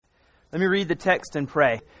Let me read the text and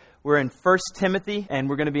pray. We're in 1 Timothy, and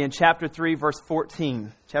we're going to be in chapter 3, verse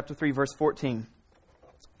 14. Chapter 3, verse 14.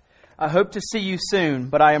 I hope to see you soon,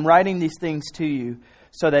 but I am writing these things to you,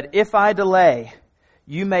 so that if I delay,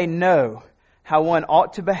 you may know how one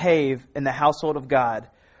ought to behave in the household of God,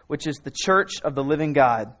 which is the church of the living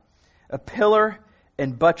God, a pillar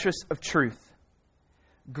and buttress of truth.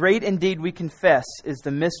 Great indeed, we confess, is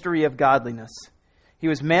the mystery of godliness. He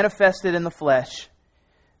was manifested in the flesh,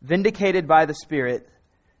 vindicated by the Spirit,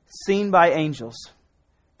 seen by angels,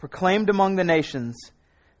 proclaimed among the nations,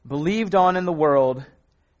 believed on in the world,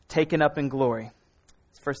 taken up in glory.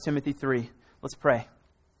 It's 1 Timothy 3. Let's pray.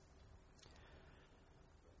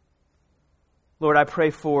 Lord, I pray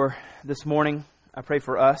for this morning. I pray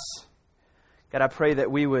for us. God, I pray that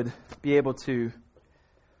we would be able to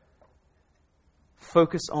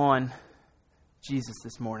focus on Jesus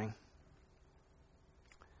this morning.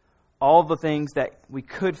 All the things that we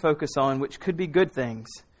could focus on, which could be good things,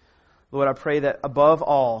 Lord, I pray that above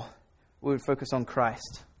all, we would focus on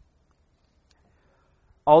Christ.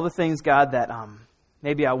 All the things, God, that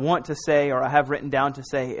maybe I want to say or I have written down to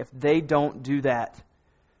say, if they don't do that,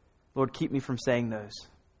 Lord, keep me from saying those.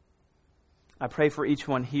 I pray for each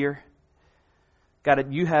one here.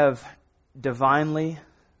 God, you have divinely,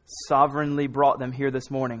 sovereignly brought them here this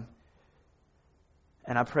morning.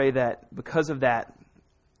 And I pray that because of that,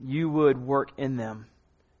 you would work in them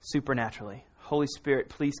supernaturally. Holy Spirit,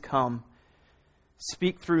 please come.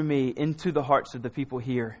 Speak through me into the hearts of the people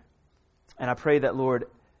here. And I pray that, Lord,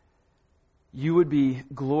 you would be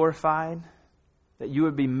glorified, that you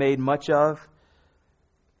would be made much of,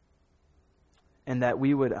 and that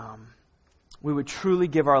we would truly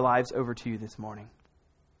give our lives over to you this morning.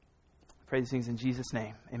 I pray these things in Jesus'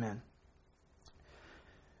 name. Amen.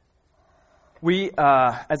 We,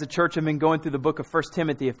 as a church, have been going through the book of 1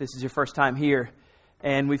 Timothy, if this is your first time here.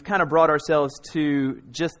 And we've kind of brought ourselves to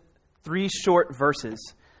just 3 short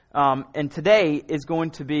verses. And today is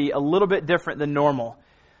going to be a little bit different than normal.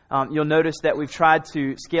 You'll notice that we've tried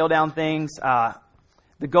to scale down things.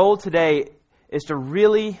 The goal today is to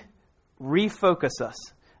really refocus us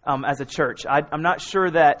as a church. I'm not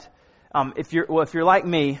sure that if you're like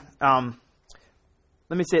me, let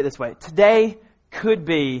me say it this way. Today could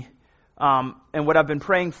be, and what I've been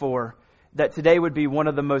praying for, that today would be one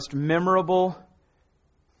of the most memorable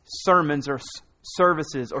sermons or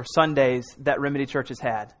services or Sundays that Remedy Church has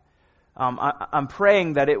had. I'm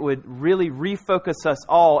praying that it would really refocus us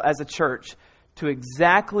all as a church to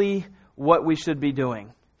exactly what we should be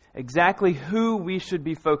doing, exactly who we should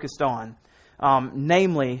be focused on,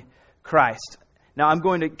 namely Christ. Now, I'm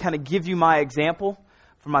going to kind of give you my example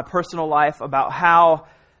from my personal life about how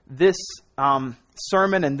this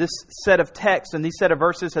sermon and this set of texts and these set of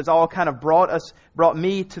verses has all kind of brought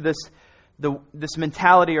me to this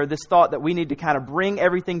mentality or this thought that we need to kind of bring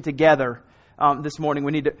everything together this morning.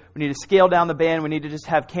 We need to scale down the band. We need to just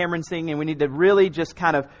have Cameron sing, and we need to really just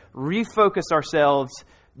kind of refocus ourselves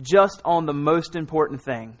just on the most important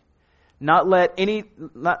thing. Not let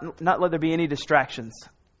there be any distractions,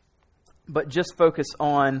 but just focus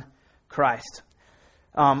on Christ.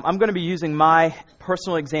 I'm going to be using my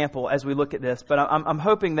personal example as we look at this, but I'm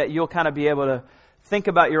hoping that you'll kind of be able to think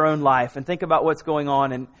about your own life and think about what's going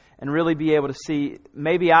on and really be able to see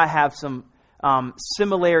maybe I have some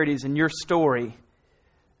similarities in your story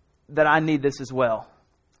that I need this as well.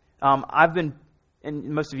 I've been, and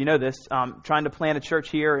most of you know this, trying to plant a church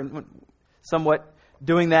here and somewhat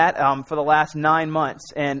doing that for the last 9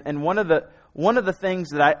 months. And one of the things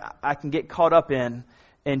that I can get caught up in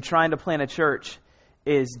trying to plant a church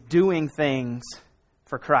is doing things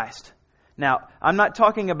for Christ. Now, I'm not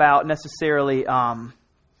talking about necessarily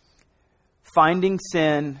finding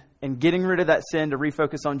sin and getting rid of that sin to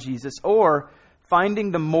refocus on Jesus, or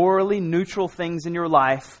finding the morally neutral things in your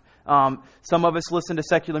life. Some of us listen to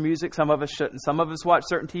secular music, some of us shouldn't. Some of us watch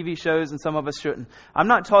certain TV shows, and some of us shouldn't. I'm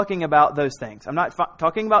not talking about those things. I'm not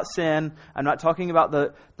talking about sin. I'm not talking about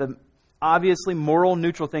the obviously moral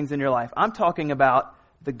neutral things in your life. I'm talking about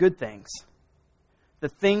the good things. The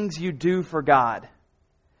things you do for God.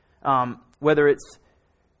 Whether it's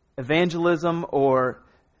evangelism or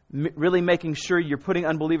really making sure you're putting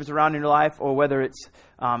unbelievers around in your life, or whether it's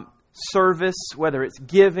service, whether it's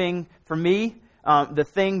giving. For me, the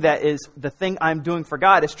thing I'm doing for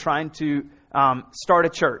God is trying to start a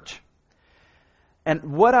church.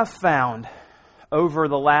 And what I've found over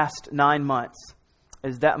the last 9 months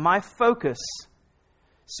is that my focus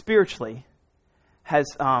spiritually has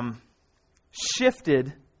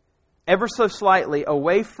shifted ever so slightly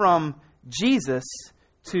away from Jesus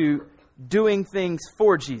to doing things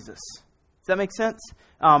for Jesus. Does that make sense?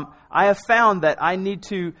 I have found that I need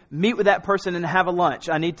to meet with that person and have a lunch.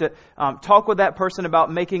 I need to talk with that person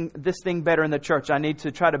about making this thing better in the church. I need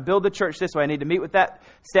to try to build the church this way. I need to meet with that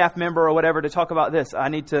staff member or whatever to talk about this. I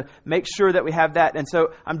need to make sure that we have that. And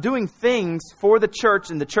so I'm doing things for the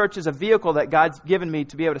church, and the church is a vehicle that God's given me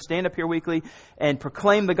to be able to stand up here weekly and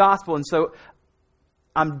proclaim the gospel. And so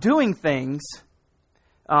I'm doing things,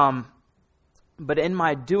 but in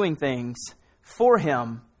my doing things for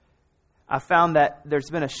Him, I found that there's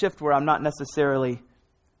been a shift where I'm not necessarily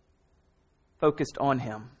focused on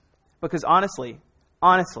Him. Because honestly,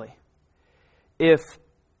 if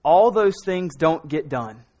all those things don't get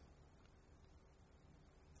done,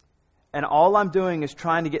 and all I'm doing is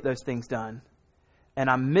trying to get those things done, and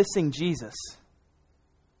I'm missing Jesus,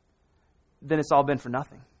 then it's all been for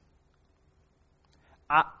nothing.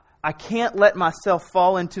 I can't let myself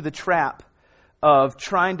fall into the trap of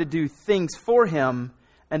trying to do things for Him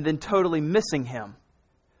and then totally missing Him,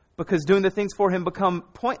 because doing the things for Him become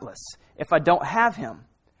pointless if I don't have Him.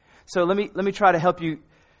 So let me try to help you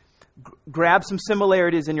grab some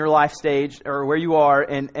similarities in your life stage or where you are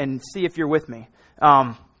and see if you're with me.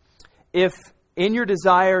 If in your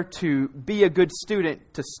desire to be a good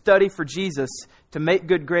student, to study for Jesus, to make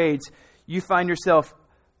good grades, you find yourself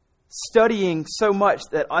studying so much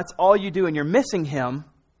that that's all you do and you're missing Him,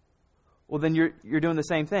 well, then you're doing the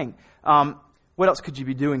same thing. What else could you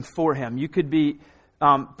be doing for Him? You could be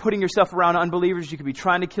putting yourself around unbelievers. You could be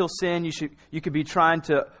trying to kill sin. You could be trying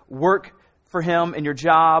to work for Him in your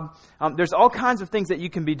job. There's all kinds of things that you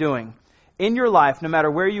can be doing in your life. No matter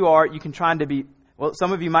where you are, you can try to be. Well,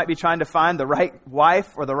 some of you might be trying to find the right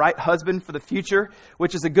wife or the right husband for the future,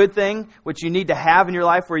 which is a good thing, which you need to have in your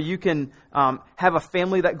life where you can have a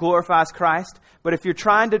family that glorifies Christ. But if you're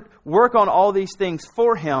trying to work on all these things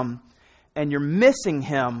for Him and you're missing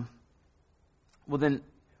Him, well, then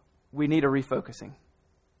we need a refocusing.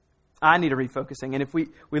 I need a refocusing. And if we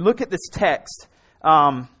look at this text,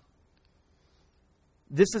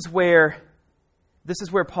 this is where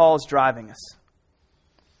Paul's driving us.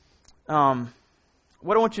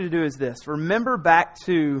 What I want you to do is this. Remember back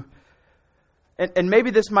to, and maybe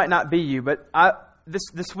this might not be you, but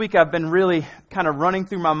this week I've been really kind of running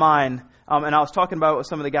through my mind, and I was talking about it with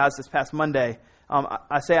some of the guys this past Monday.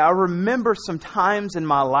 I remember some times in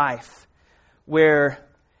my life where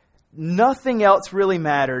nothing else really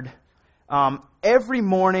mattered. Every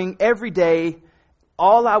morning, every day,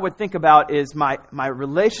 all I would think about is my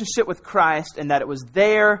relationship with Christ, and that it was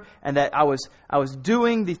there, and that I was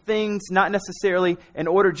doing the things not necessarily in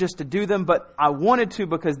order just to do them, but I wanted to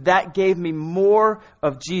because that gave me more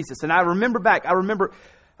of Jesus. And I remember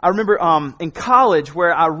in college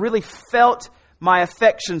where I really felt my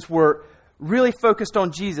affections were really focused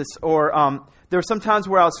on Jesus, or there were some times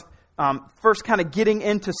where I was first kind of getting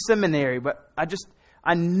into seminary, but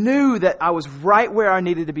I knew that I was right where I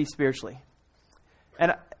needed to be spiritually.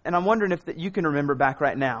 And I'm wondering if that you can remember back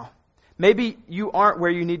right now. Maybe you aren't where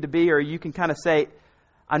you need to be, or you can kind of say,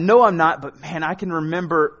 I know I'm not, but man, I can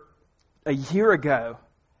remember a year ago.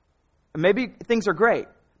 Maybe things are great,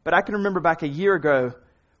 but I can remember back a year ago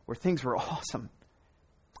where things were awesome.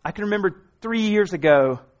 I can remember 3 years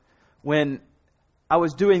ago when I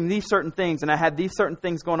was doing these certain things, and I had these certain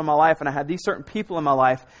things going on in my life, and I had these certain people in my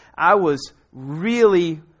life. I was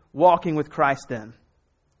really walking with Christ then.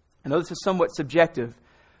 I know this is somewhat subjective,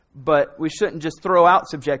 but we shouldn't just throw out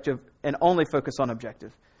subjective and only focus on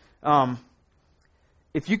objective.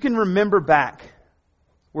 If you can remember back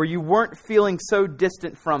where you weren't feeling so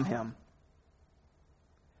distant from Him,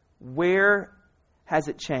 where has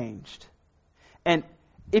it changed? And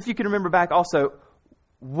if you can remember back also,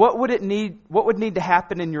 what would need to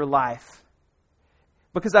happen in your life?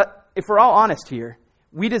 Because if we're all honest here,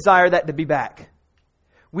 we desire that to be back.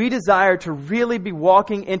 We desire to really be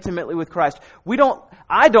walking intimately with Christ.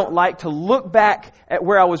 I don't like to look back at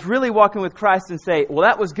where I was really walking with Christ and say, well,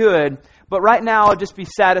 that was good, but right now I'll just be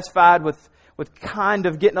satisfied with kind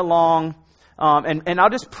of getting along. And I'll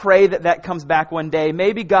just pray that comes back one day.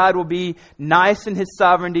 Maybe God will be nice in His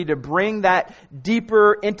sovereignty to bring that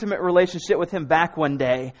deeper, intimate relationship with Him back one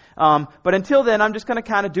day. But until then, I'm just going to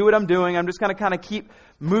kind of do what I'm doing. I'm just going to kind of keep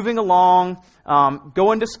moving along,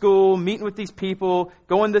 going to school, meeting with these people,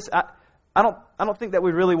 going this. I don't think that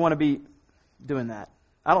we really want to be doing that.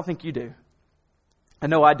 I don't think you do. I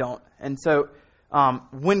know I don't. And so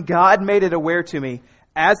when God made it aware to me,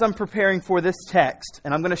 as I'm preparing for this text,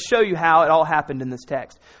 and I'm going to show you how it all happened in this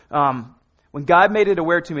text, when God made it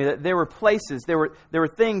aware to me that there were places, there were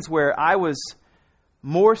things where I was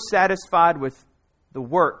more satisfied with the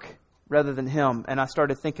work rather than Him, and I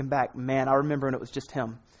started thinking back, man, I remember when it was just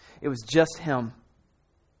Him. It was just Him.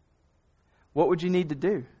 what would you need to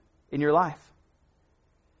do in your life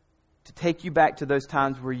to take you back to those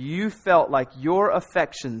times where you felt like your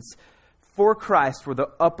affections for Christ were the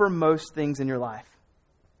uppermost things in your life?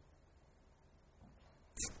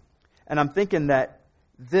 And I'm thinking that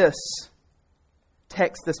this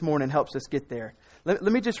text this morning helps us get there. Let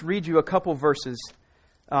me just read you a couple verses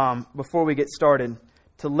before we get started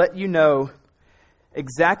to let you know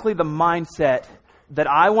exactly the mindset that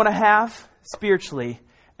I want to have spiritually,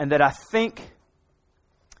 and that I think,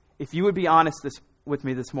 if you would be honest with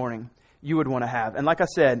me this morning, you would want to have. And like I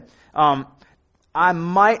said, I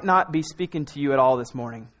might not be speaking to you at all this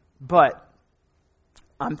morning, but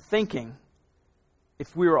I'm thinking,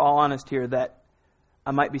 if we were all honest here, that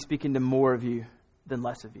I might be speaking to more of you than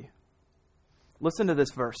less of you. Listen to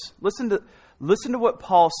this verse. Listen to what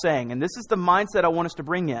Paul's saying, and this is the mindset I want us to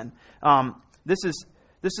bring in. This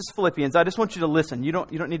is Philippians. I just want you to listen. You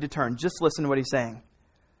don't need to turn. Just listen to what he's saying.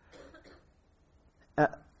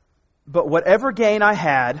 But whatever gain I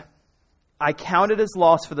had, I counted as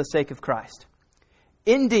loss for the sake of Christ.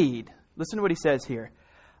 Indeed, listen to what he says here.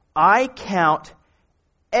 I count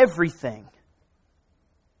everything.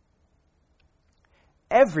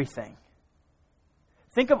 Everything.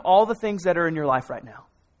 Think of all the things that are in your life right now.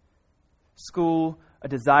 School, a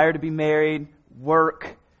desire to be married,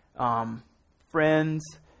 work, friends,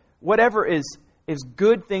 whatever is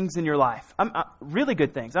good things in your life. Really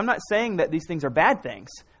good things. I'm not saying that these things are bad things.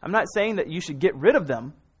 I'm not saying that you should get rid of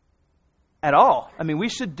them at all. I mean, we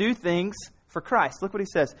should do things for Christ. Look what he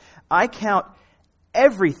says. I count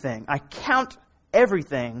everything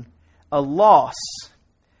a loss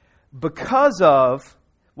because of,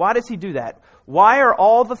 why does he do that? Why are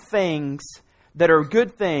all the things that are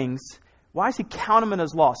good things, why does he count them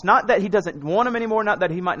as loss? Not that he doesn't want them anymore, not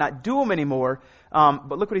that he might not do them anymore,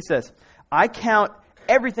 but look what he says. I count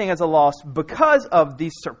everything as a loss because of the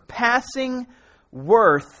surpassing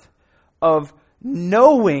worth of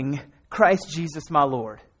knowing Christ Jesus my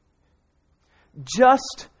Lord.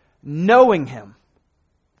 Just knowing Him.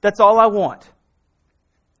 That's all I want.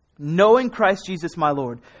 Knowing Christ Jesus my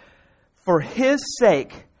Lord. For His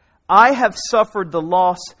sake, I have suffered the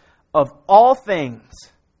loss of all things.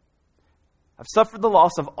 I've suffered the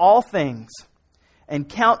loss of all things and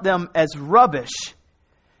count them as rubbish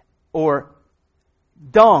or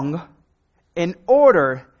dung in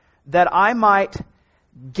order that I might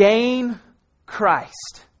gain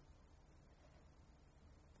Christ.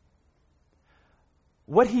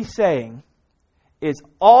 What he's saying is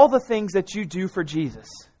all the things that you do for Jesus,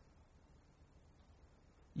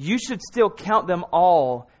 you should still count them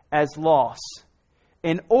all as loss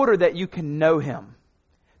in order that you can know Him.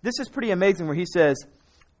 This is pretty amazing where he says,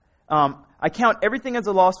 I count everything as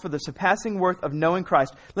a loss for the surpassing worth of knowing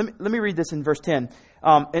Christ. Let me read this in verse 10.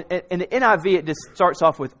 In the NIV, it just starts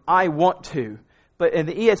off with, I want to. But in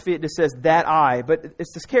the ESV, it just says, that I. But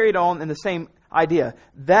it's just carried on in the same idea.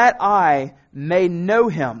 That I may know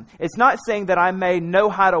Him. It's not saying that I may know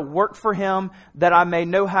how to work for Him, that I may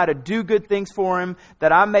know how to do good things for Him,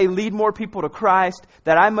 that I may lead more people to Christ,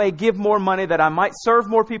 that I may give more money, that I might serve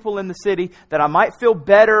more people in the city, that I might feel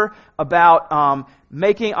better about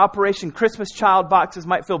making Operation Christmas Child boxes,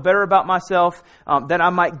 might feel better about myself, that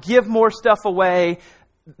I might give more stuff away.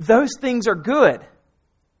 Those things are good.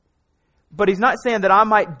 But he's not saying that I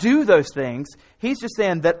might do those things. He's just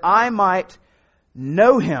saying that I might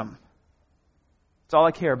know Him. That's all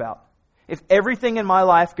I care about. If everything in my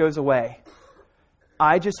life goes away,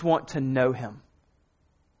 I just want to know Him.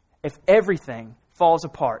 If everything falls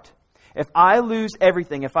apart, if I lose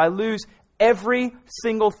everything, if I lose every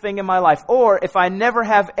single thing in my life, or if I never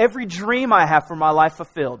have every dream I have for my life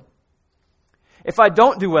fulfilled, if I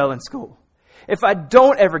don't do well in school, if I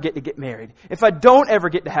don't ever get to get married, if I don't ever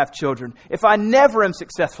get to have children, if I never am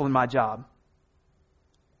successful in my job,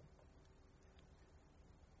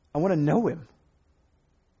 I want to know Him.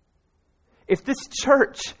 If this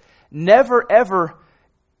church never ever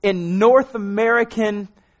in North American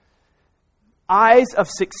eyes of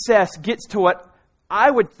success gets to what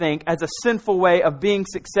I would think as a sinful way of being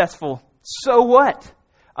successful, so what?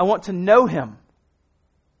 I want to know Him.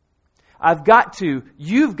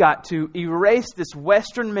 You've got to erase this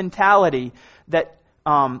Western mentality that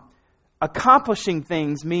accomplishing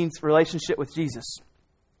things means relationship with Jesus.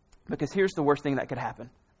 Because here's the worst thing that could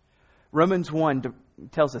happen. Romans 1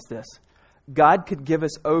 tells us this. God could give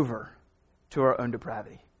us over to our own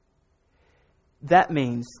depravity. That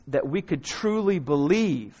means that we could truly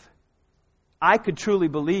believe, I could truly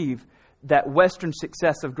believe that Western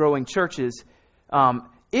success of growing churches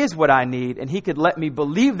is what I need, and He could let me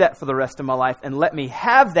believe that for the rest of my life and let me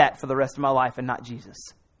have that for the rest of my life and not Jesus.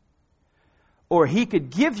 Or He could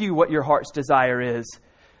give you what your heart's desire is: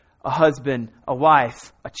 a husband, a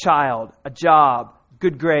wife, a child, a job,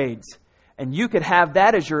 good grades. And you could have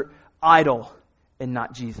that as your idol and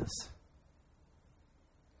not Jesus.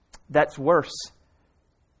 That's worse.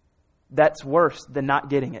 That's worse than not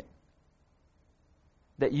getting it.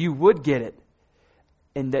 That you would get it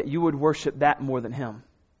and that you would worship that more than Him.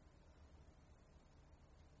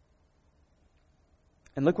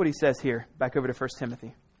 And look what he says here, back over to 1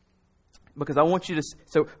 Timothy. Because I want you to...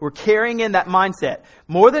 So we're carrying in that mindset.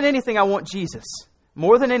 More than anything, I want Jesus.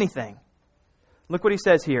 More than anything. Look what he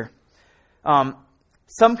says here.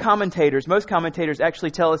 Some commentators, most commentators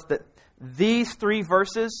actually tell us that these 3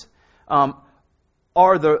 verses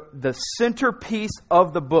are the centerpiece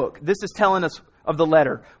of the book. This is telling us of the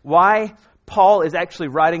letter. Why Paul is actually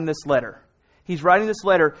writing this letter. He's writing this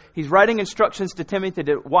letter. He's writing instructions to Timothy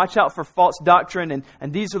to watch out for false doctrine.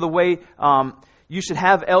 And these are the way you should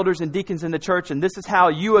have elders and deacons in the church. And this is how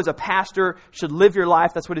you as a pastor should live your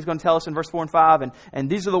life. That's what he's going to tell us in verse 4 and 5. And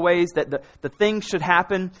these are the ways that the things should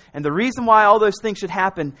happen. And the reason why all those things should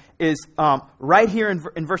happen is right here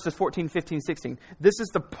in verses 14, 15, 16. This is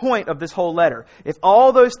the point of this whole letter. If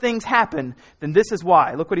all those things happen, then this is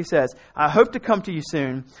why. Look what he says. I hope to come to you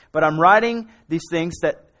soon, but I'm writing these things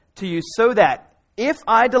to you so that if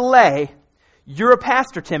I delay, you're a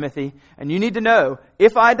pastor, Timothy, and you need to know,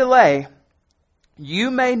 if I delay,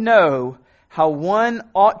 you may know how one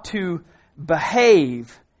ought to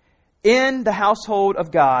behave in the household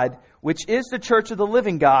of God, which is the church of the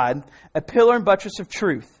living God, a pillar and buttress of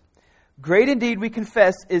truth. Great indeed, we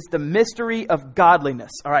confess, is the mystery of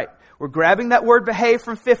godliness. All right, we're grabbing that word behave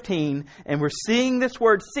from 15, and we're seeing this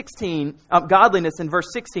word 16, godliness in verse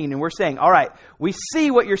 16, and we're saying, all right, we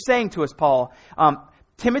see what you're saying to us, Paul.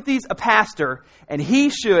 Timothy's a pastor, and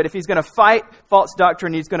he should, if he's going to fight false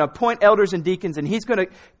doctrine, he's going to appoint elders and deacons, and he's going to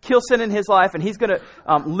kill sin in his life, and he's going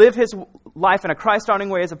to live his life in a Christ-honoring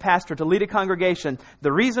way as a pastor to lead a congregation.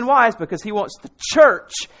 The reason why is because he wants the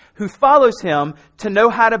church who follows him to know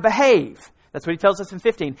how to behave. That's what he tells us in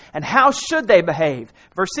 15. And how should they behave?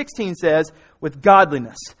 Verse 16 says, with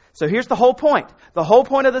godliness. So here's the whole point. The whole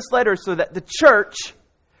point of this letter is so that the church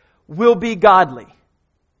will be godly.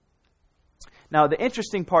 Now, the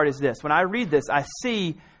interesting part is this. When I read this, I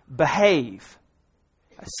see behave.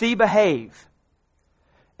 I see behave.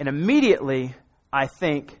 And immediately, I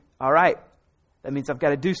think, all right, that means I've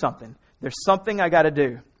got to do something. There's something I got to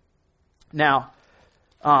do. Now,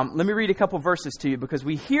 let me read a couple verses to you because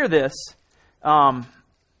we hear this. And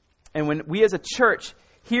when we as a church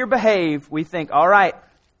hear behave, we think, all right,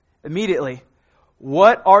 immediately,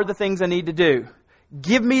 what are the things I need to do?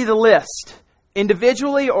 Give me the list.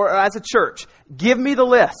 Individually or as a church, give me the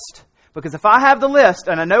list. Because if I have the list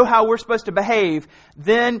and I know how we're supposed to behave,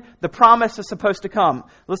 then the promise is supposed to come.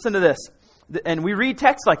 Listen to this. And we read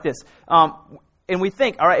texts like this. And we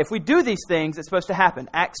think, all right, if we do these things, it's supposed to happen.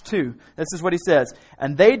 Acts 2, this is what he says.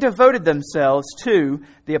 And they devoted themselves to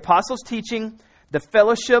the apostles' teaching, the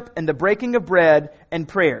fellowship, and the breaking of bread and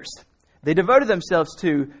prayers. They devoted themselves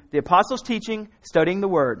to the apostles' teaching, studying the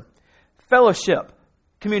word, fellowship,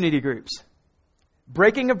 community groups,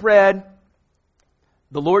 breaking of bread,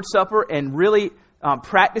 the Lord's Supper, and really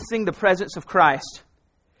practicing the presence of Christ,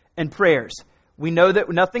 and prayers. We know that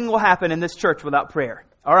nothing will happen in this church without prayer.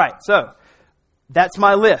 All right, so that's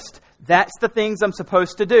my list. That's the things I'm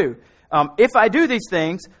supposed to do. If I do these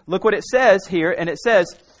things, look what it says here, and it says,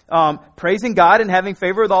 praising God and having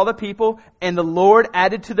favor with all the people, and the Lord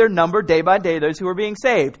added to their number day by day those who were being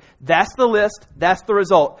saved. That's the list. That's the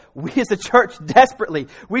result. We as a church desperately,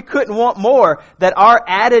 we couldn't want more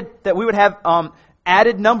that we would have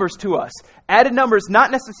added numbers to us. Added numbers,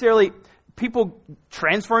 not necessarily people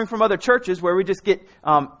transferring from other churches where we just get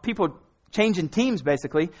people changing teams,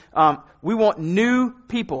 basically. We want new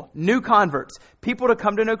people, new converts, people to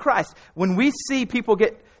come to know Christ. When we see people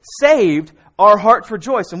get saved, our hearts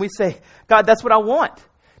rejoice and we say, God, that's what I want.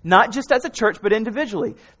 Not just as a church, but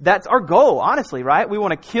individually. That's our goal, honestly, right? We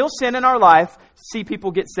want to kill sin in our life, see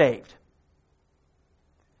people get saved.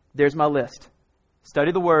 There's my list.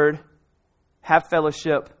 Study the Word, have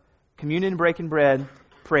fellowship, communion, breaking bread,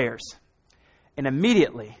 prayers. And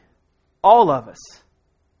immediately, all of us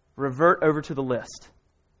revert over to the list.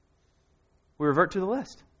 We revert to the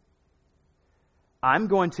list. I'm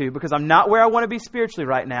going to, because I'm not where I want to be spiritually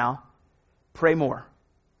right now, pray more.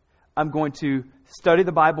 I'm going to study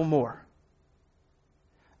the Bible more.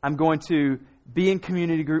 I'm going to be in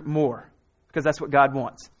community group more, because that's what God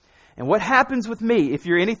wants. And what happens with me, if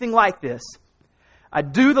you're anything like this, I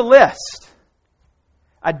do the list.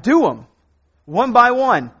 I do them one by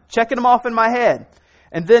one, checking them off in my head.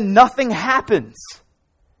 And then nothing happens.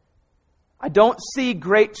 I don't see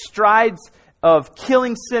great strides of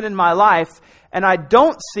killing sin in my life, and I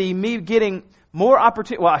don't see me getting more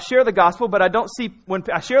opportunity. Well, I share the gospel, but I don't see, when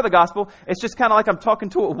I share the gospel, it's just kind of like I'm talking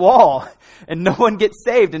to a wall and no one gets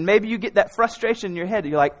saved. And maybe you get that frustration in your head.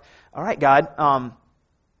 You're like, all right, God,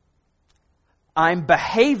 I'm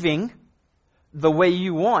behaving the way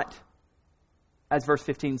you want, as verse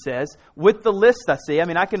 15 says, with the list I see. I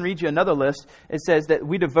mean, I can read you another list. It says that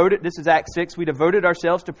we devoted, this is Acts 6, we devoted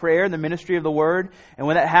ourselves to prayer and the ministry of the word. And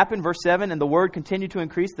when that happened, verse 7, and the word continued to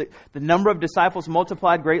increase, the number of disciples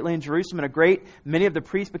multiplied greatly in Jerusalem, and many of the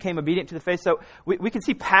priests became obedient to the faith. So we can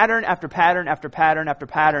see pattern after pattern after pattern after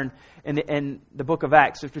pattern in the book of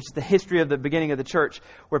Acts, which is the history of the beginning of the church,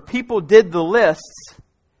 where people did the lists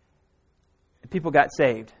and people got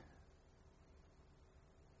saved.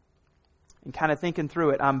 And kind of thinking through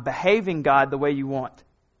it, I'm behaving, God, the way you want.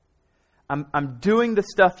 I'm doing the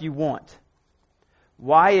stuff you want.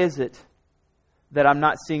 Why is it that I'm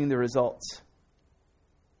not seeing the results?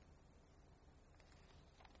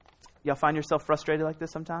 Y'all find yourself frustrated like this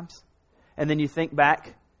sometimes? And then you think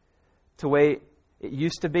back to the way it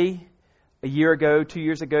used to be a year ago, 2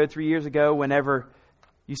 years ago, 3 years ago, whenever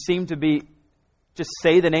you seem to be, just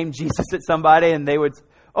say the name Jesus at somebody and they would,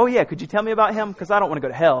 oh yeah, could you tell me about him? Because I don't want to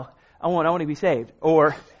go to hell. I want to be saved.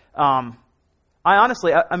 Or, I've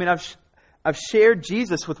shared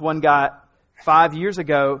Jesus with one guy 5 years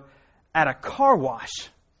ago at a car wash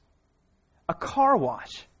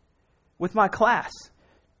with my class.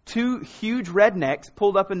 2 huge rednecks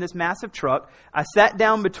pulled up in this massive truck. I sat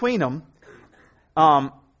down between them. I'm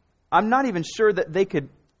not even sure that they could.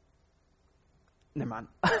 Never mind.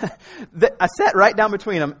 I sat right down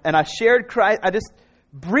between them and I shared Christ. I just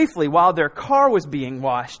briefly, while their car was being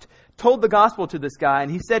washed, told the gospel to this guy, and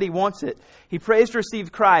he said he wants it. He prays to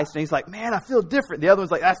receive Christ, and he's like, man, I feel different. The other one's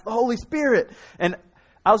like, that's the Holy Spirit. And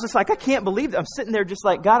I was just like, I can't believe that. I'm sitting there just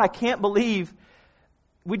like, God, I can't believe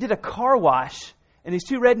we did a car wash, and these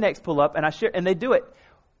 2 rednecks pull up, and I share, and they do it.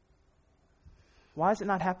 Why is it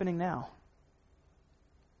not happening now?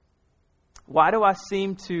 Why do I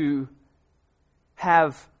seem to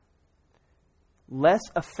have less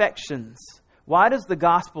affections? Why does the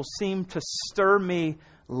gospel seem to stir me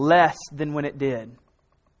less than when it did?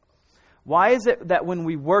 Why is it that when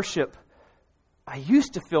we worship, I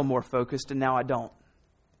used to feel more focused and now I don't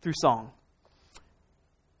through song?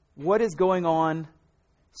 What is going on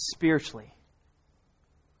spiritually?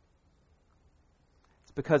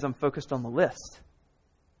 It's because I'm focused on the list.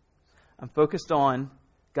 I'm focused on,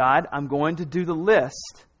 God, I'm going to do the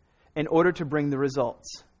list in order to bring the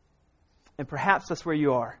results. And perhaps that's where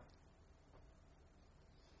you are.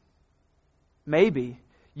 Maybe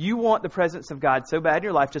you want the presence of God so bad in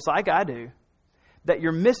your life, just like I do, that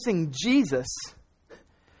you're missing Jesus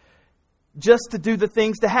just to do the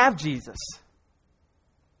things to have Jesus.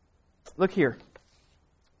 Look here.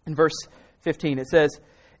 In verse 15, it says,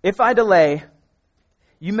 if I delay,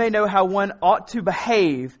 you may know how one ought to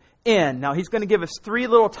behave in. Now, he's going to give us 3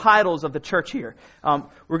 little titles of the church here.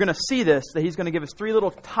 We're going to see this, that he's going to give us 3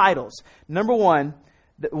 little titles. Number 1,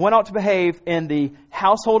 that one ought to behave in the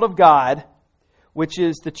household of God, which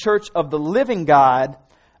is the church of the living God,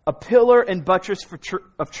 a pillar and buttress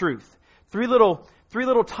of truth. 3 little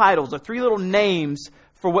titles, or 3 little names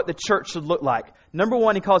for what the church should look like. Number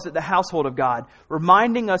 1, he calls it the household of God,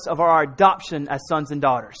 reminding us of our adoption as sons and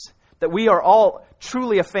daughters, that we are all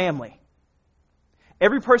truly a family.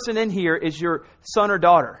 Every person in here is your son or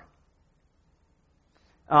daughter,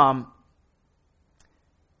 or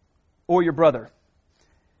your brother.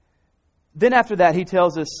 Then after that, he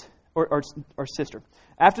tells us, or sister.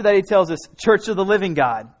 After that, he tells us, Church of the Living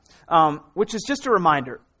God, which is just a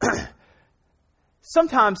reminder.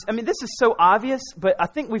 Sometimes, this is so obvious, but I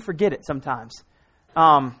think we forget it sometimes.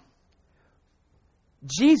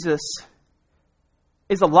 Jesus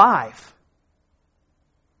is alive.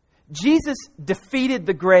 Jesus defeated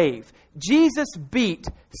the grave. Jesus beat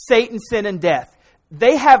Satan, sin, and death.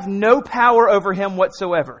 They have no power over him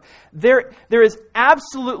whatsoever. There is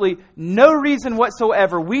absolutely no reason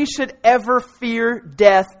whatsoever we should ever fear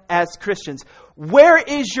death as Christians. Where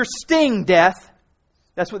is your sting, death?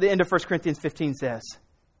 That's what the end of 1 Corinthians 15 says.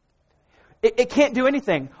 It can't do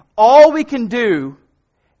anything. All we can do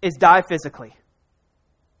is die physically.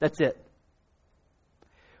 That's it.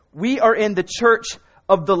 We are in the church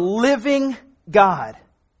of the living God.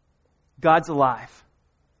 God's alive.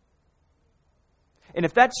 And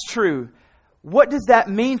if that's true, what does that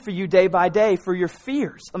mean for you day by day, for your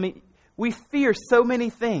fears? We fear so many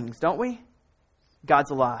things, don't we?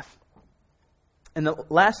 God's alive. And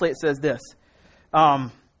lastly, it says this. The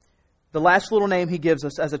last little name he gives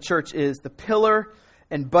us as a church is the pillar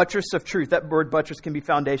and buttress of truth. That word buttress can be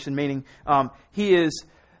foundation, meaning he is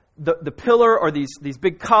the pillar, or these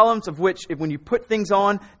big columns of which, when you put things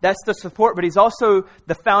on, that's the support. But he's also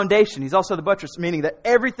the foundation. He's also the buttress, meaning that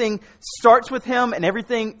everything starts with him and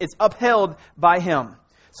everything is upheld by him.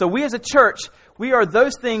 So we as a church, we are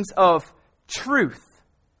those things of truth.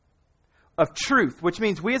 Of truth, which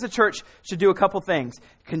means we as a church should do a couple things: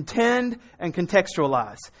 contend and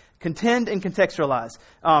contextualize. Contend and contextualize.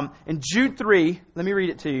 In Jude 3, let me read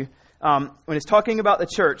it to you. When it's talking about the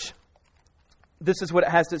church, this is what it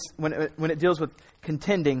has to, when it deals with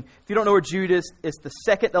contending. If you don't know where Jude is, it's the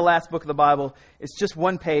second to last book of the Bible. It's just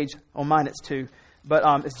one page. On mine it's two.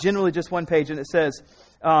 But it's generally just one page. And it says,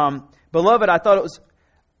 Beloved,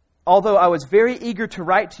 although I was very eager to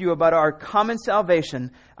write to you about our common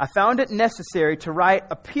salvation, I found it necessary to write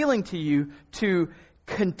appealing to you to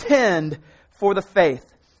contend for the faith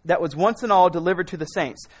that was once and all delivered to the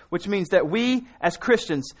saints. Which means that we, as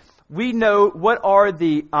Christians, we know what are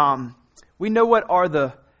the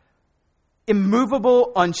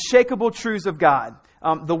immovable, unshakable truths of God.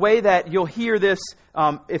 The way that you'll hear this,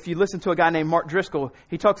 if you listen to a guy named Mark Driscoll,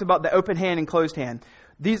 he talks about the open hand and closed hand.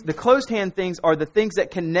 The closed hand things are the things that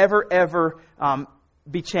can never, ever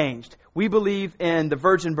be changed. We believe in the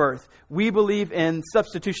virgin birth. We believe in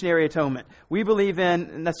substitutionary atonement. We believe in,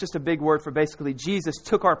 and that's just a big word for basically Jesus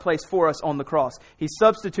took our place for us on the cross. He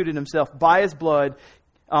substituted himself by his blood,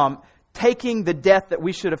 taking the death that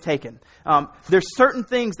we should have taken. There's certain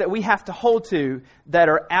things that we have to hold to that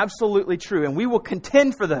are absolutely true, and we will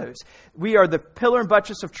contend for those. We are the pillar and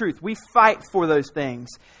buttress of truth. We fight for those things.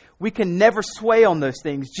 We can never sway on those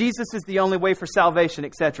things. Jesus is the only way for salvation,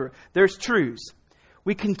 etc. There's truths.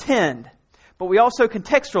 We contend, but we also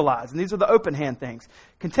contextualize, and these are the open hand things.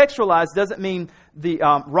 Contextualize doesn't mean the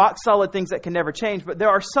rock solid things that can never change, but there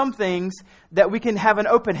are some things that we can have an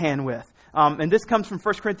open hand with. And this comes from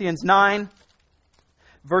 1 Corinthians 9,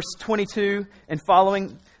 verse 22 and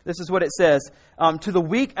following. This is what it says. To the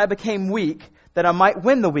weak I became weak, that I might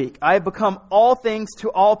win the weak. I have become all things to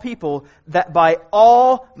all people, that by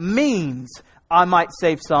all means I might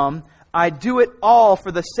save some. I do it all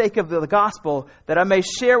for the sake of the gospel, that I may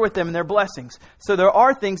share with them in their blessings. So there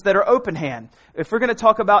are things that are open hand. If we're going to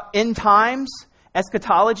talk about end times,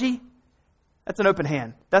 eschatology, that's an open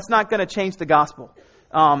hand. That's not going to change the gospel.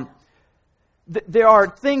 There are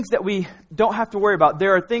things that we don't have to worry about.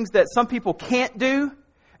 There are things that some people can't do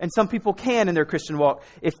and some people can in their Christian walk.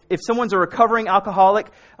 If someone's a recovering alcoholic,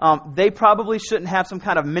 they probably shouldn't have some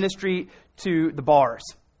kind of ministry to the bars,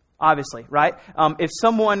 obviously, right? If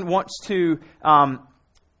someone wants to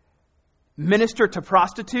minister to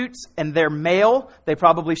prostitutes and they're male, they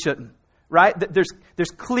probably shouldn't. Right? There's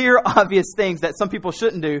clear, obvious things that some people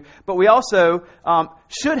shouldn't do, but we also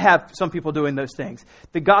should have some people doing those things.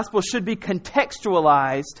 The gospel should be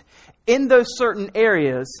contextualized in those certain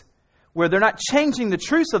areas where they're not changing the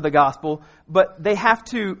truths of the gospel, but they have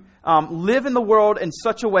to live in the world in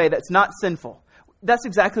such a way that's not sinful. That's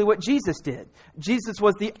exactly what Jesus did. Jesus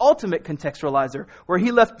was the ultimate contextualizer, where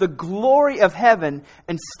he left the glory of heaven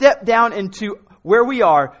and stepped down into where we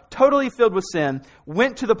are, totally filled with sin,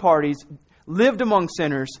 went to the parties, lived among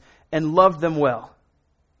sinners, and loved them well.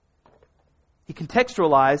 He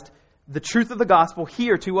contextualized the truth of the gospel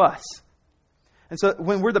here to us. And so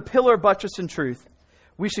when we're the pillar, buttress, and truth,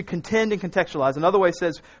 we should contend and contextualize. Another way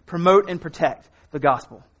says promote and protect the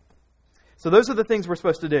gospel. So those are the things we're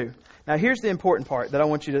supposed to do. Now here's the important part that I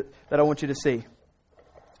want you to see.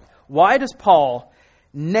 Why does Paul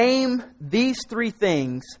name these three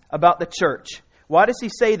things about the church? Why does he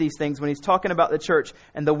say these things when he's talking about the church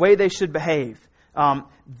and the way they should behave?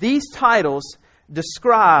 These titles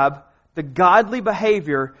describe the godly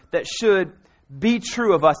behavior that should be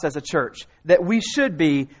true of us as a church. That we should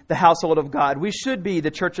be the household of God. We should be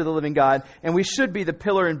the church of the living God. And we should be the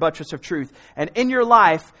pillar and buttress of truth. And in your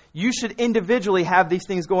life, you should individually have these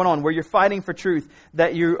things going on where you're fighting for truth.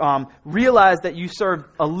 That you realize that you serve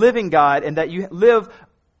a living God and that you live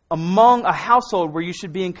among a household where you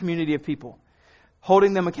should be in community of people.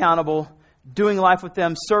 Holding them accountable, doing life with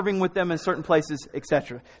them, serving with them in certain places,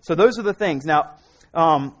 etc. So those are the things. Now,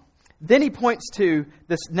 then he points to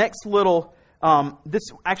this next little, this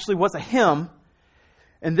actually was a hymn,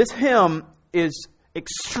 and this hymn is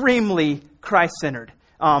extremely Christ-centered.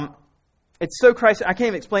 It's so Christ-centered, I can't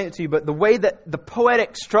even explain it to you, but the way that the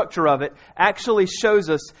poetic structure of it actually shows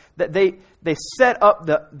us that they set up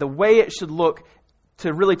the way it should look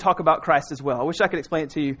to really talk about Christ as well. I wish I could explain it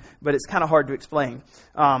to you, but it's kind of hard to explain.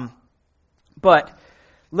 But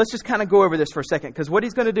let's just kind of go over this for a second, because what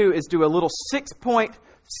he's going to do is do a little 6-point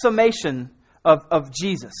summation of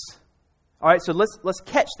Jesus. All right, so let's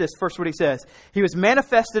catch this first, what he says. He was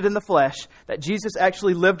manifested in the flesh, that Jesus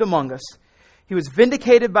actually lived among us. He was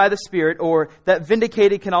vindicated by the Spirit, or that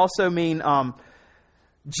vindicated can also mean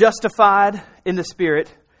justified in the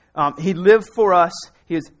Spirit. He lived for us.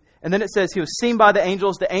 And then it says he was seen by the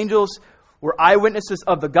angels. The angels were eyewitnesses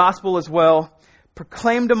of the gospel as well.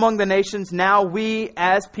 Proclaimed among the nations. Now we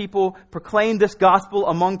as people proclaim this gospel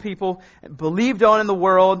among people. Believed on in the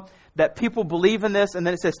world. That people believe in this. And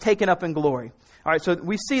then it says taken up in glory. All right, so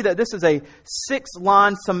we see that this is a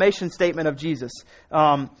 6-line summation statement of Jesus.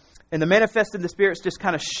 And the manifest in the Spirit is just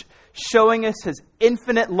kind of showing us His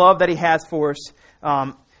infinite love that He has for us.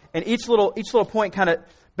 And each little point kind of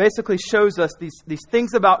basically shows us these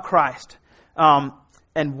things about Christ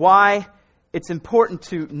and why it's important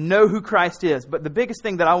to know who Christ is. But the biggest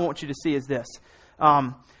thing that I want you to see is this.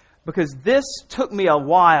 Because this took me a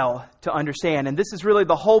while to understand. And this is really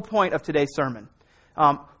the whole point of today's sermon.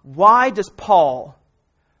 Why does Paul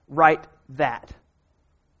write that?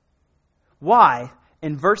 Why,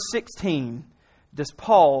 in verse 16, does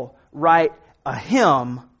Paul write a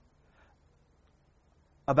hymn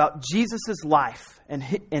about Jesus' life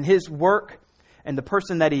and His work and the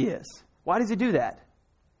person that He is? Why does he do that?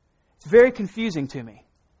 It's very confusing to me.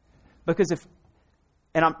 Because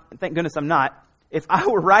thank goodness I'm not, if I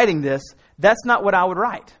were writing this, that's not what I would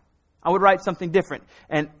write. I would write something different.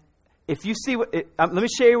 And if you see let me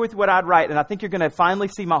share with you what I'd write, and I think you're going to finally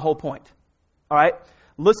see my whole point. All right?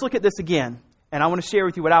 Let's look at this again, and I want to share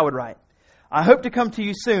with you what I would write. I hope to come to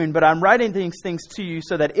you soon, but I'm writing these things to you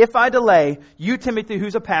so that if I delay, you, Timothy,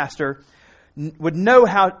 who's a pastor, would know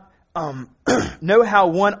how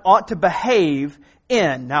one ought to behave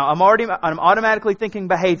in. Now, I'm automatically thinking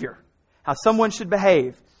behavior, how someone should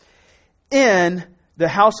behave in the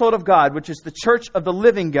household of God, which is the church of the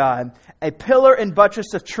living God, a pillar and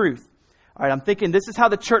buttress of truth. All right, I'm thinking this is how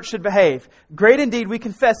the church should behave. Great indeed, we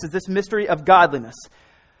confess, is this mystery of godliness.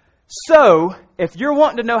 So, if you're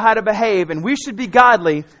wanting to know how to behave and we should be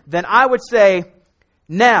godly, then I would say,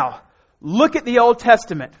 now, look at the Old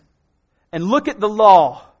Testament and look at the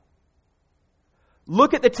law.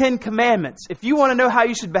 Look at the 10 Commandments. If you want to know how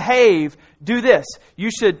you should behave, do this. You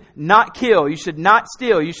should not kill. You should not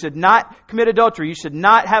steal. You should not commit adultery. You should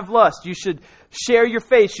not have lust. You should share your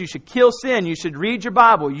faith. You should kill sin. You should read your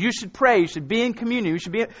Bible. You should pray. You should be in communion.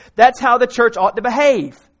 That's how the church ought to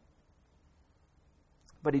behave.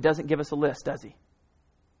 But he doesn't give us a list, does he?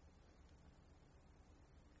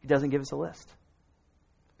 He doesn't give us a list.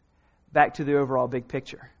 Back to the overall big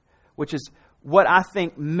picture, which is what I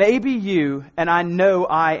think maybe you, and I know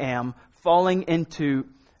I am, falling into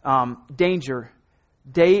danger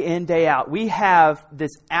day in, day out. We have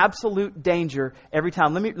this absolute danger every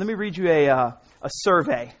time. Let me read you a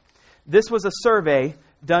survey. This was a survey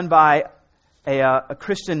done by a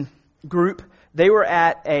Christian group. They were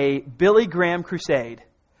at a Billy Graham crusade.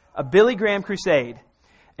 A Billy Graham crusade.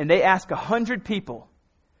 And they asked 100 people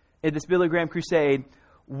at this Billy Graham crusade,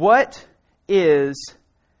 what is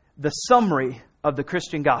the summary of the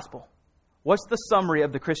Christian gospel? What's the summary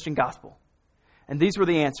of the Christian gospel? And these were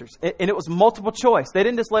the answers. And it was multiple choice. They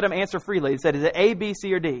didn't just let them answer freely. They said, is it A, B,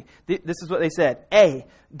 C, or D? This is what they said. A,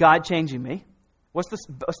 God changing me. What's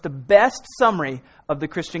the best summary of the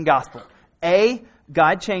Christian gospel? A,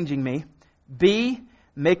 God changing me. B,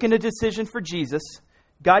 making a decision for Jesus.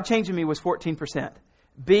 God changing me was 14%.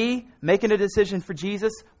 B, making a decision for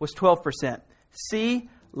Jesus was 12%. C,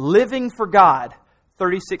 living for God,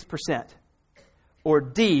 36%. Or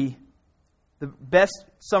D, the best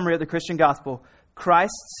summary of the Christian gospel,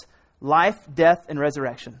 Christ's life, death, and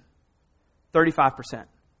resurrection, 35%.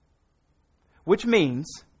 Which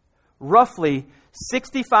means roughly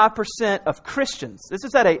 65% of Christians, this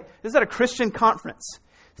is at a Christian conference,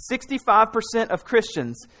 65% of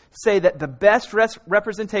Christians say that the best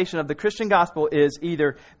representation of the Christian gospel is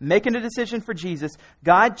either making a decision for Jesus,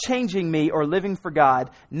 God changing me, or living for God,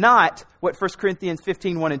 not what 1 Corinthians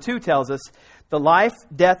 15, 1 and 2 tells us, the life,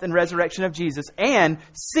 death, and resurrection of Jesus, and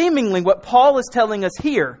seemingly what Paul is telling us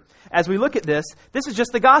here. As we look at this is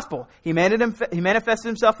just the gospel. He manifested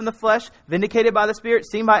himself in the flesh, vindicated by the Spirit,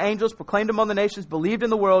 seen by angels, proclaimed among the nations, believed in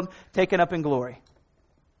the world, taken up in glory.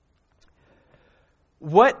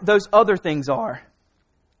 What those other things are,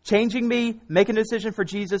 changing me, making a decision for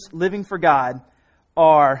Jesus, living for God,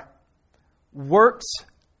 are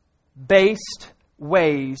works-based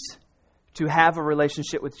ways to have a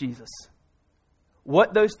relationship with Jesus.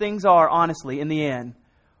 What those things are, honestly, in the end,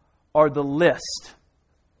 are the list.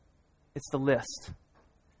 It's the list.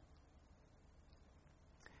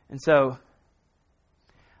 And so,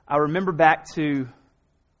 I remember back to,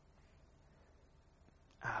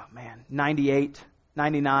 98,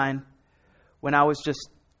 99, when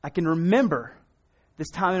I can remember this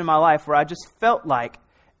time in my life where I just felt like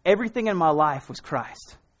everything in my life was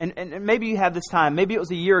Christ. And maybe you have this time. Maybe it was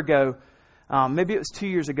a year ago. Maybe it was 2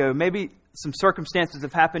 years ago. Maybe some circumstances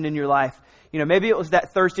have happened in your life. Maybe it was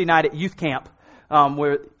that Thursday night at youth camp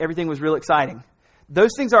where everything was real exciting.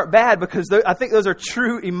 Those things aren't bad because I think those are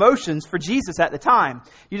true emotions for Jesus at the time.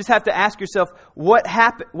 You just have to ask yourself, what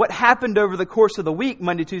happened over the course of the week,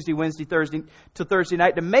 Monday, Tuesday, Wednesday, Thursday, till Thursday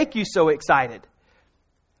night, to make you so excited?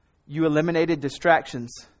 You eliminated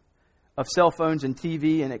distractions of cell phones and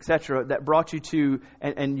TV and etc. that brought you to,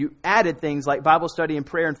 and you added things like Bible study and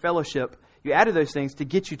prayer and fellowship. You added those things to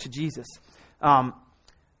get you to Jesus. And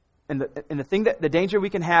the danger we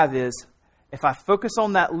can have is, if I focus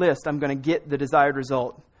on that list, I'm going to get the desired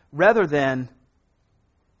result, rather than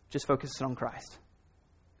just focusing on Christ.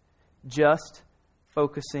 Just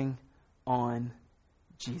focusing on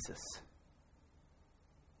Jesus.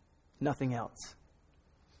 Nothing else.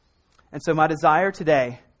 And so my desire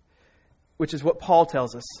today, which is what Paul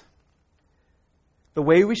tells us, the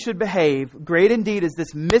way we should behave, great indeed is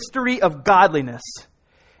this mystery of godliness,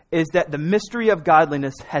 is that the mystery of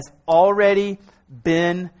godliness has already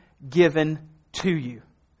been given to you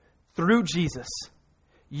through Jesus.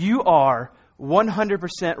 You are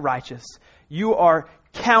 100% righteous. You are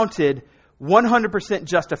counted 100%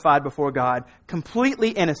 justified before God, completely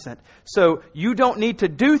innocent. So you don't need to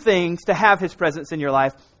do things to have His presence in your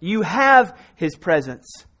life. You have His presence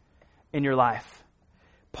in your life.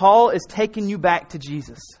 Paul is taking you back to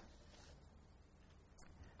Jesus,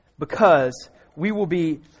 because we will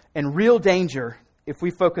be in real danger if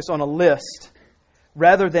we focus on a list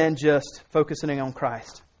rather than just focusing on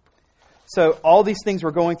Christ. So all these things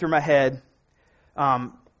were going through my head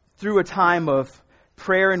through a time of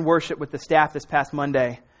prayer and worship with the staff this past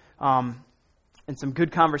Monday, and some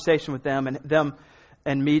good conversation with them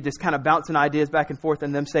and me just kind of bouncing ideas back and forth,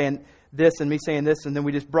 and them saying this and me saying this, and then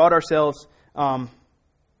we just brought ourselves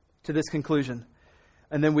to this conclusion.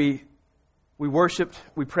 And then we worshiped,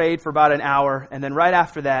 we prayed for about an hour, and then right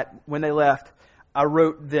after that, when they left, I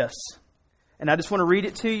wrote this. And I just want to read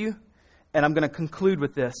it to you, and I'm going to conclude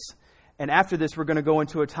with this. And after this, we're going to go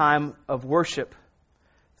into a time of worship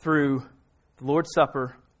through the Lord's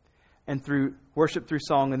Supper and through worship through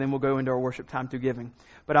song, and then we'll go into our worship time through giving.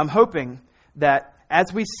 But I'm hoping that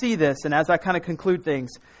as we see this, and as I kind of conclude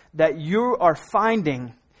things, that you are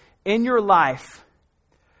finding in your life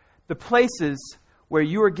the places where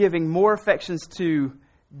you are giving more affections to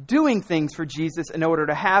doing things for Jesus in order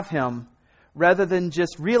to have Him, rather than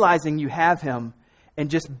just realizing you have Him and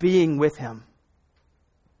just being with Him.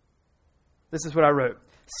 This is what I wrote.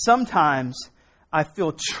 Sometimes I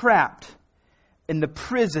feel trapped in the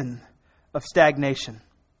prison of stagnation.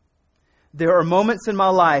 There are moments in my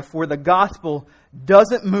life where the gospel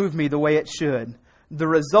doesn't move me the way it should. The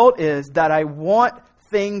result is that I want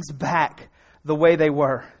things back the way they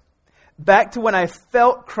were. Back to when I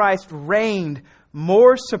felt Christ reigned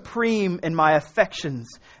more supreme in my affections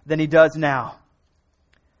than He does now.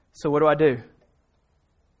 So what do?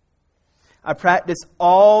 I practice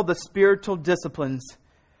all the spiritual disciplines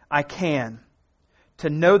I can to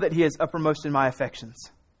know that He is uppermost in my affections.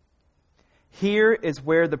 Here is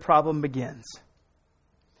where the problem begins.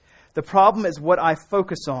 The problem is what I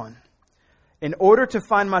focus on. In order to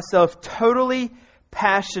find myself totally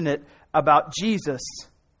passionate about Jesus,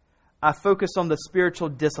 I focus on the spiritual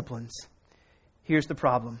disciplines. Here's the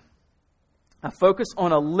problem. I focus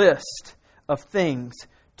on a list of things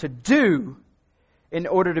to do in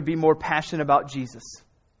order to be more passionate about Jesus.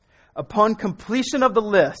 Upon completion of the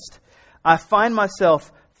list, I find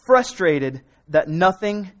myself frustrated that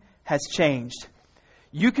nothing has changed.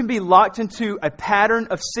 You can be locked into a pattern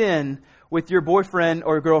of sin with your boyfriend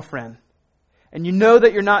or girlfriend, and you know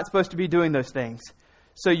that you're not supposed to be doing those things.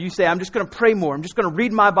 So you say, I'm just going to pray more. I'm just going to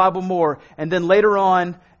read my Bible more. And then later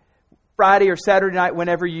on, Friday or Saturday night,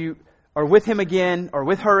 whenever you are with him again or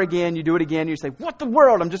with her again, you do it again. You say, what the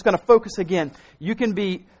world? I'm just going to focus again. You can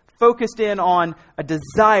be focused in on a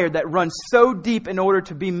desire that runs so deep in order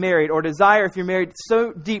to be married, or desire, if you're married,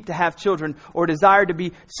 so deep to have children, or desire to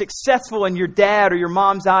be successful in your dad or your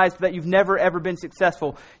mom's eyes that you've never ever been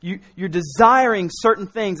successful. You're desiring certain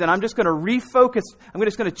things, and I'm just going to refocus. I'm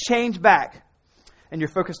just going to change back. And you're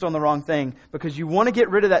focused on the wrong thing because you want to get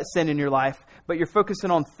rid of that sin in your life, but you're focusing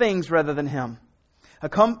on things rather than Him.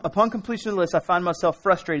 Upon completion of the list, I find myself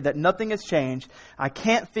frustrated that nothing has changed. I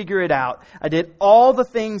can't figure it out. I did all the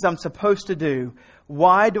things I'm supposed to do.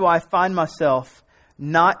 Why do I find myself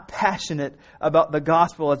not passionate about the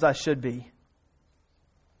gospel as I should be?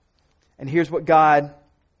 And here's what God,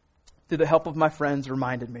 through the help of my friends,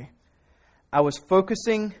 reminded me. I was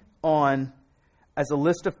focusing on as a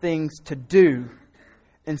list of things to do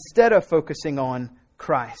instead of focusing on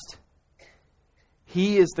Christ.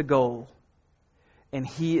 He is the goal, and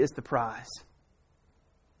He is the prize.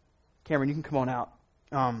 Cameron, you can come on out.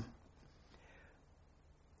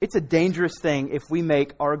 It's a dangerous thing if we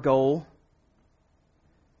make our goal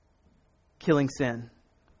killing sin.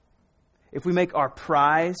 If we make our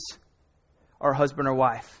prize our husband or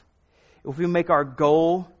wife. If we make our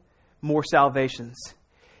goal more salvations.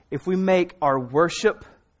 If we make our worship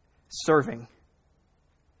serving.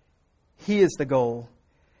 He is the goal,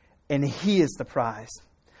 and He is the prize.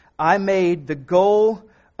 I made the goal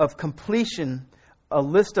of completion a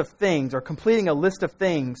list of things, or completing a list of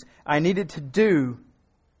things I needed to do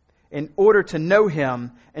in order to know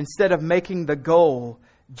Him, instead of making the goal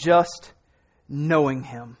just knowing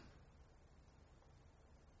Him.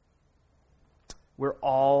 We're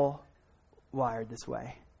all wired this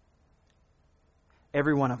way.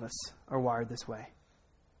 Every one of us are wired this way.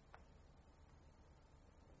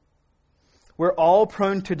 We're all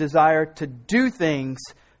prone to desire to do things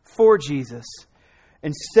for Jesus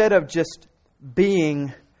instead of just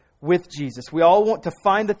being with Jesus. We all want to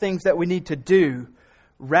find the things that we need to do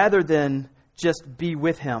rather than just be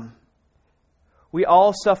with Him. We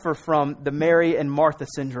all suffer from the Mary and Martha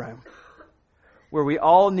syndrome, where we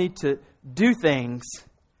all need to do things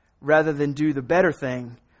rather than do the better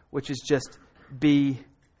thing, which is just be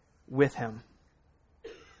with Him.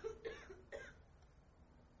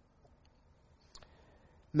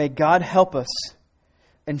 May God help us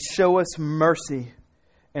and show us mercy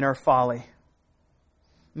in our folly.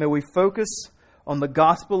 May we focus on the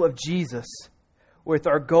gospel of Jesus with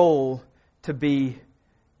our goal to be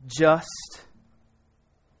just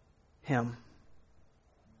Him.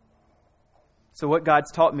 So what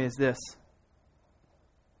God's taught me is this: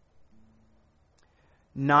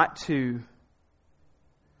 not to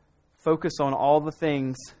focus on all the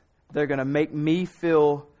things that are going to make me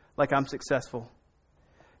feel like I'm successful.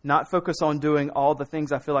 Not focus on doing all the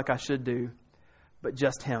things I feel like I should do, but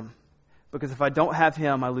just Him. Because if I don't have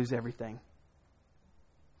Him, I lose everything.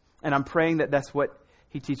 And I'm praying that that's what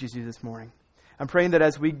He teaches you this morning. I'm praying that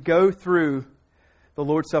as we go through the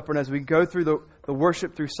Lord's Supper and as we go through the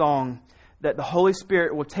worship through song, that the Holy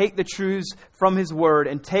Spirit will take the truths from His Word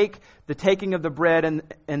and take the taking of the bread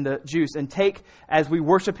and the juice and take, as we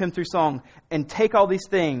worship Him through song, and take all these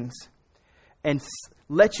things and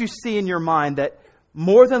let you see in your mind that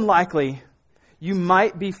more than likely you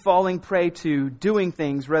might be falling prey to doing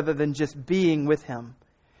things rather than just being with Him.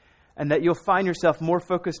 And that you'll find yourself more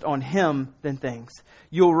focused on Him than things.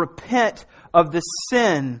 You'll repent of the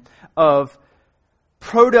sin of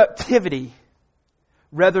productivity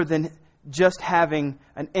rather than just having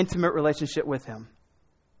an intimate relationship with Him.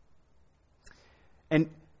 And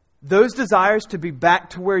those desires to be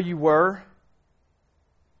back to where you were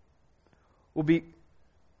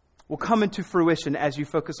will come into fruition as you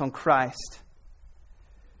focus on Christ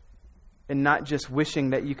and not just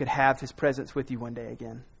wishing that you could have His presence with you one day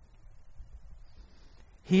again.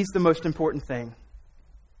 He's the most important thing.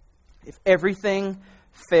 If everything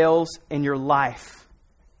fails in your life,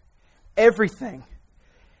 everything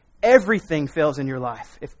fails in your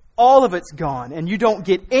life, if all of it's gone and you don't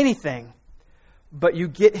get anything, but you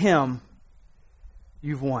get Him,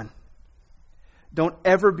 you've won. Don't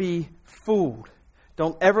ever be fooled.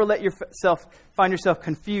 Don't ever let find yourself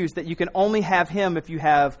confused that you can only have Him if you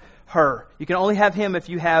have her. You can only have Him if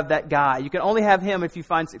you have that guy. You can only have Him if you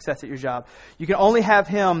find success at your job. You can only have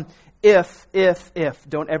Him if.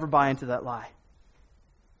 Don't ever buy into that lie.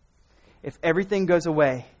 If everything goes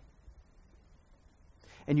away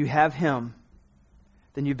and you have Him,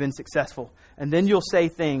 then you've been successful. And then you'll say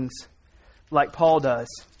things like Paul does.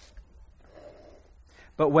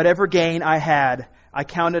 But whatever gain I had, I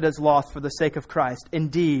counted as loss for the sake of Christ.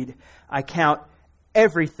 Indeed, I count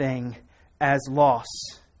everything as loss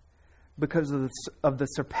because of the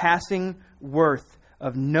surpassing worth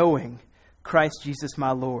of knowing Christ Jesus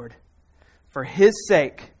my Lord. For His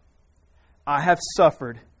sake, I have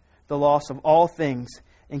suffered the loss of all things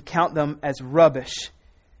and count them as rubbish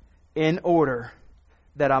in order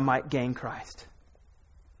that I might gain Christ.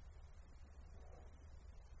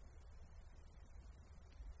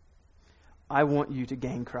 I want you to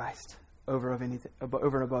gain Christ over and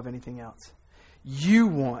above anything else. You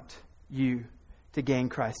want you to gain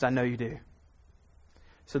Christ. I know you do.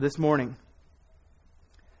 So this morning,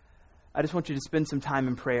 I just want you to spend some time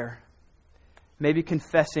in prayer. Maybe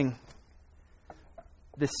confessing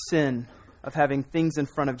this sin of having things in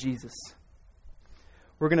front of Jesus.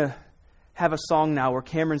 We're going to have a song now where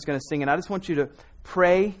Cameron's going to sing, and I just want you to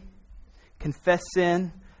pray, confess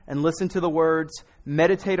sin, and listen to the words,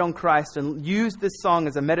 meditate on Christ, and use this song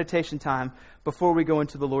as a meditation time before we go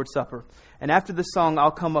into the Lord's Supper. And after this song,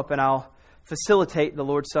 I'll come up and I'll facilitate the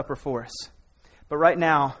Lord's Supper for us. But right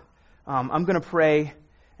now, I'm going to pray,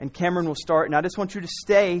 and Cameron will start. And I just want you to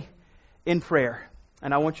stay in prayer.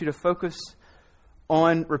 And I want you to focus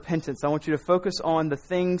on repentance. I want you to focus on the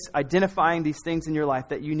things, identifying these things in your life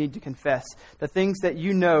that you need to confess. The things that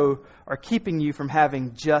you know are keeping you from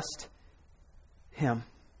having just Him.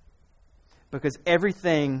 Because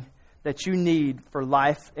everything that you need for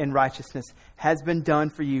life and righteousness has been done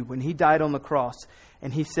for you when He died on the cross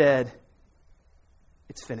and He said,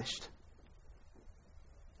 it's finished.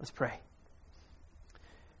 Let's pray.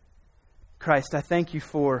 Christ, I thank You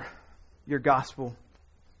for Your gospel.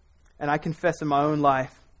 And I confess in my own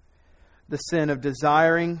life the sin of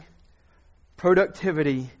desiring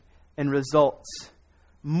productivity and results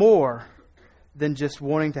more than just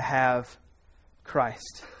wanting to have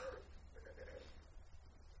Christ.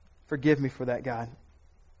 Forgive me for that, God.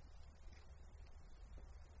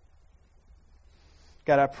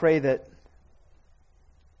 God, I pray that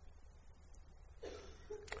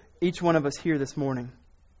each one of us here this morning,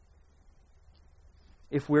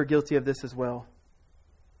 if we're guilty of this as well,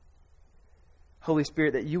 Holy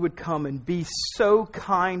Spirit, that You would come and be so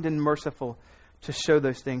kind and merciful to show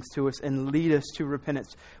those things to us and lead us to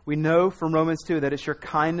repentance. We know from Romans 2 that it's Your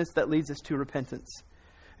kindness that leads us to repentance.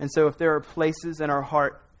 And so if there are places in our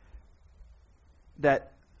heart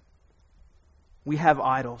that we have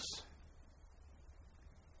idols,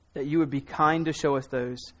 that You would be kind to show us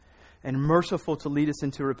those and merciful to lead us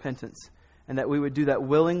into repentance, and that we would do that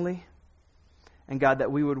willingly, and God,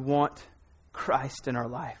 that we would want Christ in our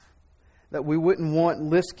life. That we wouldn't want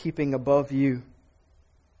list keeping above You.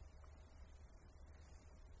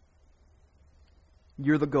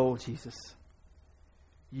 You're the goal, Jesus.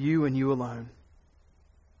 You and You alone.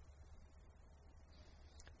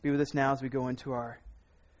 Be with us now as we go into our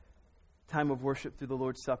time of worship through the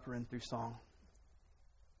Lord's Supper and through song.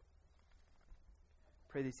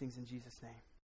 Pray these things in Jesus' name.